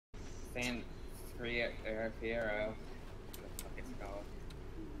San Fierro.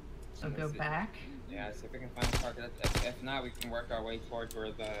 So go back? Yeah, so if we can find a park. If not, we can work our way towards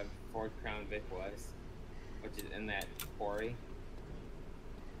where the Ford Crown Vic was, which is in that quarry.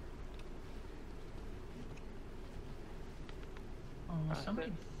 Oh, is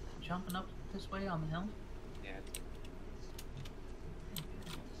somebody jumping up this way on the hill? Yeah.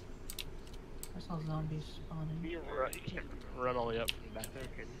 I saw zombies spawning. You can't run all the way up from back there,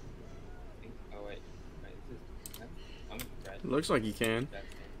 can you? Oh wait, It looks like you can.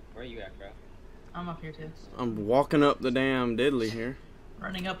 Where are you at, bro? I'm up here too. I'm walking up the damn diddly here.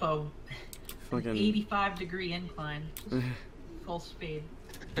 Running up a Fucking 85-degree incline. Full speed.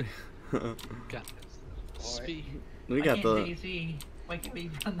 Got this. Speed. We got the. DayZ. Why can't we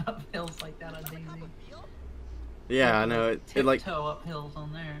run up hills like that on DayZ? Yeah, I know it like. Tiptoe up hills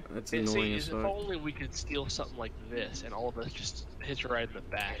on there. That's See, annoying as if fuck. only we could steal something like this and all of us just hitch a ride in the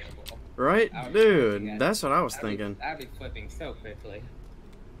back. Right, dude. That's what I was thinking. I'd be flipping so quickly.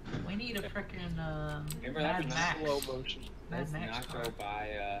 We need a frickin' Remember Mad that Max. Slow motion. Let's Mad Max not car. go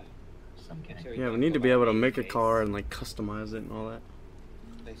by. Some kind. Sure Yeah, we don't need go to be by able to the make a Navy car base. and like customize it and all that.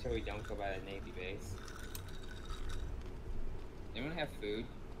 Make sure we don't go by the Navy base. Anyone have food?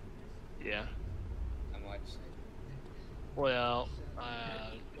 Yeah. How much? Well,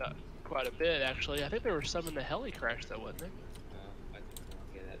 got quite a bit actually. I think there were some in the heli crash though, wasn't there? I think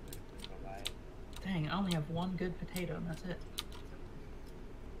I'll get that. I'll buy it. Dang, I only have one good potato and that's it.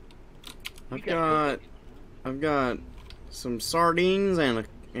 I've got some sardines and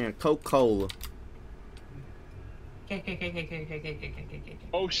a Coca-Cola.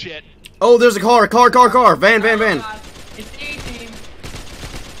 Oh shit. Oh, there's a car! Van! It's A-team.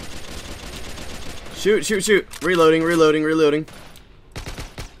 Shoot! Reloading.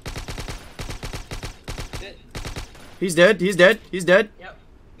 Shit. He's dead. Yep.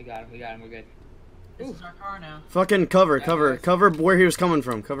 We got him, we're good. This is our car now. Fucking cover where he was coming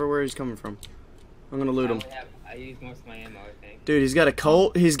from. I'm gonna loot him. I used most of my ammo, I think. Dude, he's got a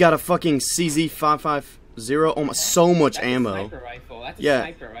Colt. He's got a fucking CZ550. Oh my, so much That's ammo. A sniper rifle. That's a Yeah.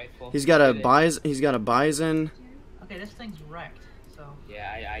 sniper rifle. He's got a Bison. Okay, this thing's wrecked, so...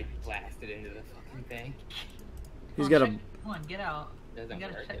 Yeah, I blasted into the fucking thing. He's got a. Come on, get out. Doesn't We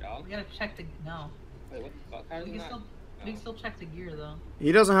gotta work check, at all. we gotta check the... No. Wait, what the fuck? How does We it can not? we can still check the gear, though.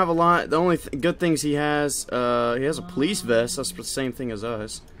 He doesn't have a lot. The only good things he has a police vest. That's the same thing as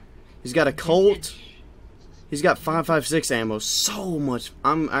us. He's got a Colt. He's got 5.56 ammo. So much.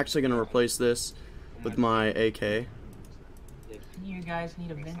 I'm actually gonna replace this with my AK. You guys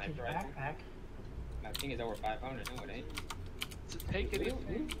need a Sniper vintage rifle? backpack. My thing is over 500. No, it ain't. Does it take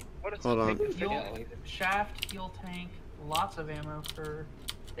anything? What does Hold it on. take to fix Fuel, it? shaft, fuel tank, lots of ammo for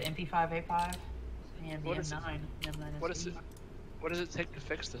the MP5A5 and the What is it? M9. M9 What does it take to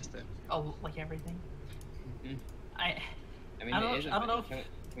fix this thing? Oh, like everything. Mhm. I mean, I don't- it isn't. I don't know if- Can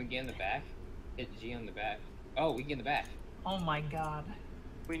we get in the back? Hit G on the back. Oh, we can get in the back. Oh my god.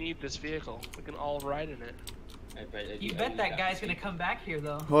 We need this vehicle. We can all ride in it. You bet that guy's gonna come back here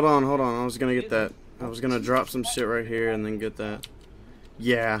though. Hold on. I was gonna get that. I was gonna drop some shit right here and then get that.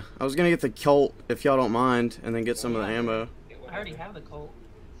 Yeah, I was gonna get the Colt if y'all don't mind, and then get some of the ammo. I already have the Colt.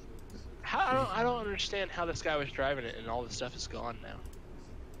 I don't understand how this guy was driving it and all this stuff is gone now.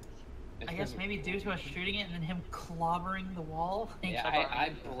 I guess maybe due to us shooting it and then him clobbering the wall. Yeah, I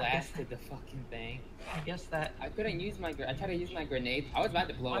blasted the fucking thing. I guess that. I couldn't use my. I tried to use my grenade. I was about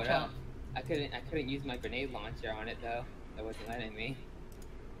to blow Watch it up. out. I couldn't use my grenade launcher on it though. That wasn't letting me.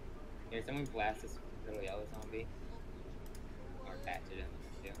 Here, someone blast this little yellow zombie. Or patch it in.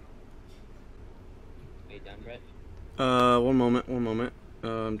 Yeah. Are you done, Brett? One moment.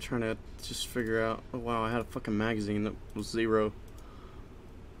 I'm trying to just figure out. Oh wow, I had a fucking magazine that was 0.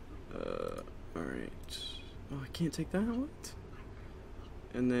 Alright. Oh, I can't take that? What?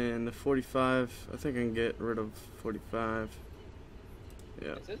 And then the 45. I think I can get rid of 45.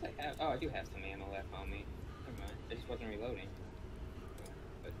 Yeah. It says I have. Oh, I do have some ammo left on me. Never mind. I just wasn't reloading.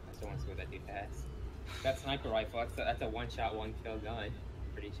 But I still want to see what that dude has. That sniper rifle. That's a one-shot, one-kill gun.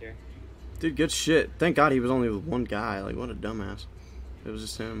 Pretty sure. Dude, good shit. Thank God he was only with one guy. Like, what a dumbass. It was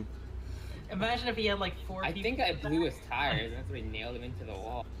just him. Imagine if he had like 4 I people. think I blew his tires, and that's what he nailed him into the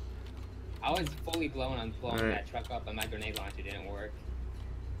wall. I was fully blown on blowing that truck up, but my grenade launcher didn't work.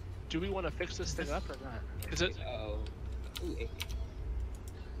 Do we want to fix this thing up or not? Cause it, Uh-oh. Ooh,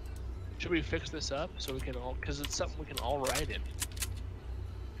 should we fix this up so we can all? Cause it's something we can all ride in.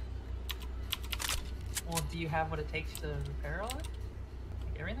 Well, do you have what it takes to repair all it?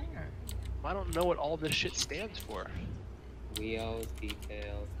 Like everything, or? I don't know what all this shit stands for. Wheels,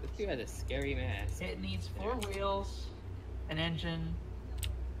 details. This dude has a scary mask. It needs 4 wheels, an engine,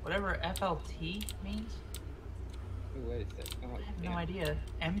 Whatever FLT means? Ooh, what is this? Oh, I have damn. no idea.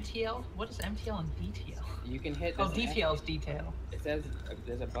 MTL? What is MTL and DTL? You can hit Oh, this. DTL is detail. It says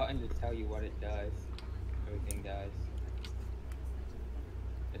there's a button to tell you what it does. Everything does.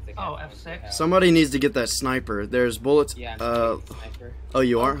 It's like Oh, F1 F6? to Somebody needs to get that sniper. There's bullets. Yeah, I'm trying to get the sniper. Oh,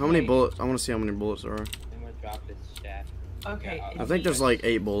 you are? How many Okay. bullets? I want to see how many bullets there are. I'm gonna drop this shaft. Okay, Yeah, it I think there's needs- like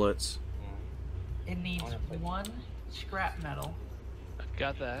 8 bullets. It needs wanna put- 1 scrap metal.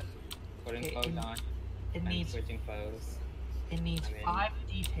 Got that. Putting Okay, clothes on. It I'm needs switching clothes. it needs I'm in. 5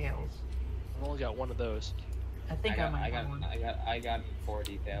 details. I've only got one of those. I think I might have one. I got 4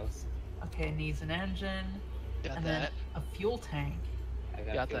 details. Okay, it needs an engine, Got and that. then a fuel tank, I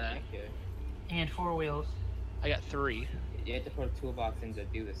got, Got fuel that. tank here. and 4 wheels. I got 3, You have to put a toolbox in to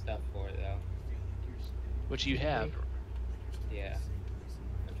do the stuff for it though. which you have. Yeah.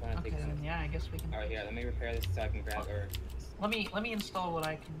 I'm trying to Okay, take then some. yeah, I guess we can. Alright, here, let me repair this so I can grab her. Let me install what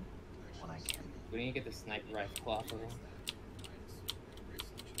I can. What I can. We need to get the sniper rifle off of him.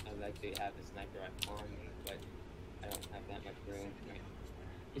 I'd like to have the sniper rifle on me, but I don't have that much room.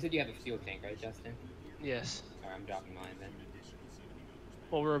 You said you have a fuel tank, right, Justin? Yes. Alright, I'm dropping mine then.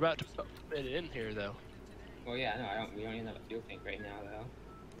 Well, we're about to put it in here, though. Well, yeah, no, we don't even have a fuel tank right now, though.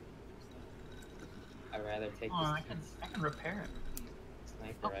 I'd rather take Oh, this I can repair it.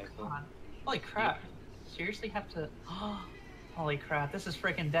 sniper Oh rifle. god. Holy crap. Seriously have to. Holy crap, this is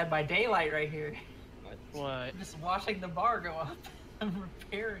freaking Dead by Daylight right here. What? What? I'm just watching the bar go up. I'm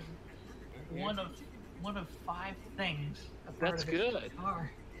repairing Here. one of 5 things. a part That's of this good.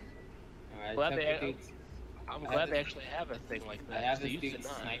 Car. Alright, Glad took they- the dude's- I'm I glad have they this- actually have a thing like I that. have 'cause they this used dude's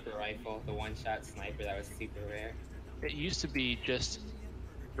to not. sniper rifle, the one-shot sniper that was super rare. It used to be just.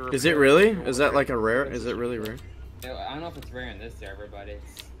 Is it really? Is that like a rare? Is it really rare? No, I don't know if it's rare in this server, but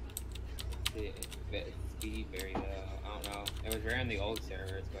it's speed very low. I don't know. It was rare in the old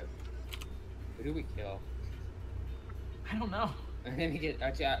servers, but who do we kill? I don't know. Let me get.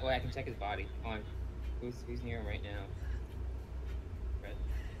 Actually, wait, I can check his body. Hold on. Who's near him right now? Red.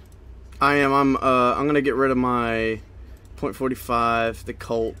 I am. I'm gonna get rid of my .45, the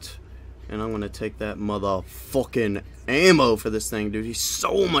Colt, and I'm gonna take that motherfucking ammo for this thing, dude. He's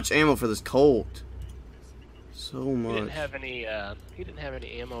so much ammo for this Colt. So He much. didn't have any. He didn't have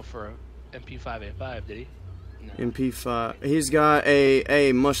any ammo for a MP5A5, did he? No. MP5. He's got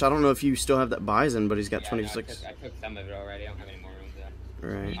a mush. I don't know if you still have that Bison, but he's got Yeah, 26. No, I took some of it already. I don't have any more room though.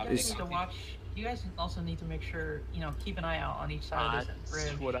 You Right. I'll guys take need to one. watch. You guys also need to make sure, keep an eye out on each side of this That's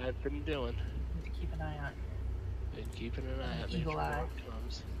bridge. what I've been doing. You need to keep an eye out. Been keeping an eye out. Eagle eye.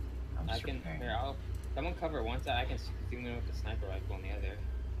 Comes. I'm I just can. repairing. Here, someone cover one side. I can zoom in with the sniper rifle on the other.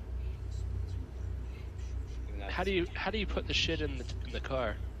 Even though How do you put the shit in the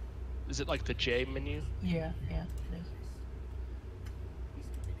car? Is it like the J menu? Yeah, it is.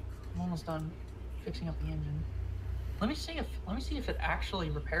 I'm almost done fixing up the engine. Let me see if it actually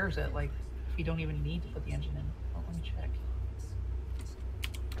repairs it. Like, if you don't even need to put the engine in. Oh, let me check.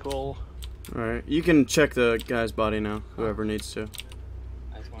 Cool. All right. You can check the guy's body now. Whoever needs to.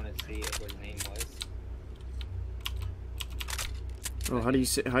 I just want to see what his name was. Oh, how do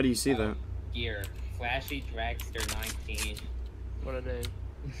you see that? Gear. Flashy Dragster 19. What a name.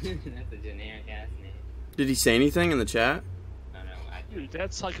 That's a generic ass name. Did he say anything in the chat? I don't know. Dude,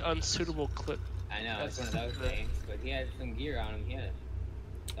 that's like unsuitable clip. I know, it's one of That's- those things, but he had some gear on him. He had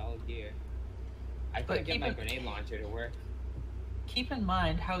solid gear. I couldn't get keep my it- grenade launcher to work. Keep in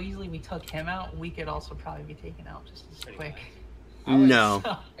mind how easily we took him out. We could also probably be taken out just as Pretty quick. much. I was- No.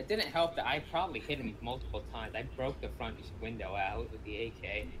 It didn't help that I probably hit him multiple times. I broke the front window out with the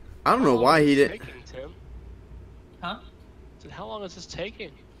AK. I don't know How why long he is this did. Taking, Tim? Huh? So how long is this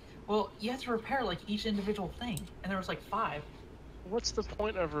taking? Well, you have to repair like each individual thing, and there was like 5. What's the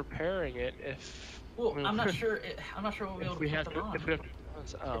point of repairing it if? Well, I mean, I'm not sure. I'm not sure we'll be able If to we put have them to, on. if we have to, oh,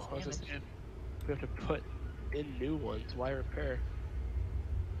 It's I was just damaged. saying, if we have to put in new ones, why repair?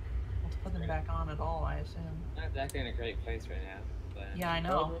 We'll put them back on at all, I assume. Not exactly in a great place right now, but Yeah, I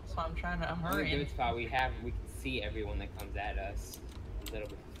know. So I'm in a hurrying. good spot. We can see everyone that comes at us a little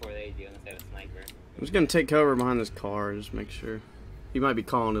bit before they do instead of sniper. I'm just gonna take cover behind this car. Just make sure. He might be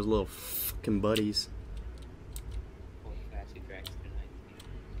calling his little fucking buddies. Old flashy Dragster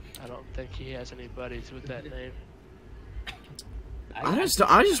 19. I don't think he has any buddies with that name. I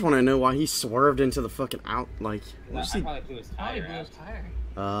just want to know why he swerved into the fucking out. Like, I what's he? probably blew his Probably tire blew out. his tire.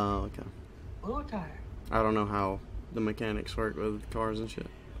 Oh, okay. Blew a tire. I don't know how the mechanics work with cars and shit.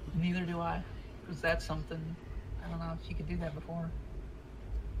 Neither do I. Because that's something. I don't know if you could do that before.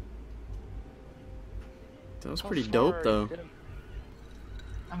 That was How pretty far dope, are though. you, Tim?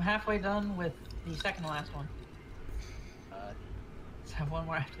 I'm halfway done with the second to last one. Let's have one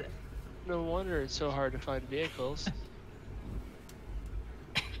more after that. No wonder it's so hard to find vehicles.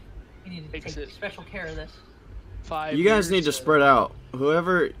 We need to Makes take it- special care of this. 5 You guys years need to spread out.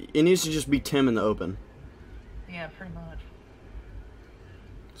 Whoever, it needs to just be Tim in the open. Yeah, pretty much.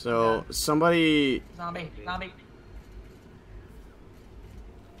 So Yeah. somebody, Zombie.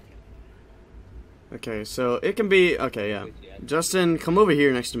 okay, so it can be, okay, yeah. Justin, come over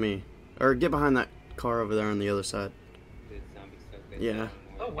here next to me, or get behind that car over there on the other side. This zombie's so good. Yeah.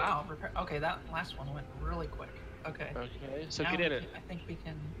 Oh wow. Okay, that last one went really quick. Okay. Okay, so Now get in it. I think we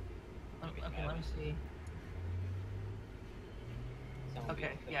can. Okay, let me see. Zombie.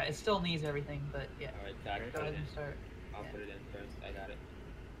 Okay, yeah, it still needs everything, but yeah. Alright, Zach, Go put ahead it and in. start. I'll put it in first. I got it.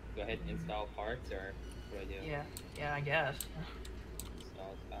 Go ahead and install parts, or what do I do? Yeah, I guess.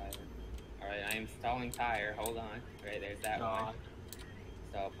 Install tire. Alright, I am installing tire. Hold on. Right, there's that one.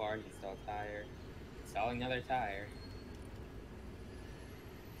 Install parts, install tire. Installing another tire.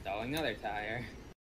 Installing another tire.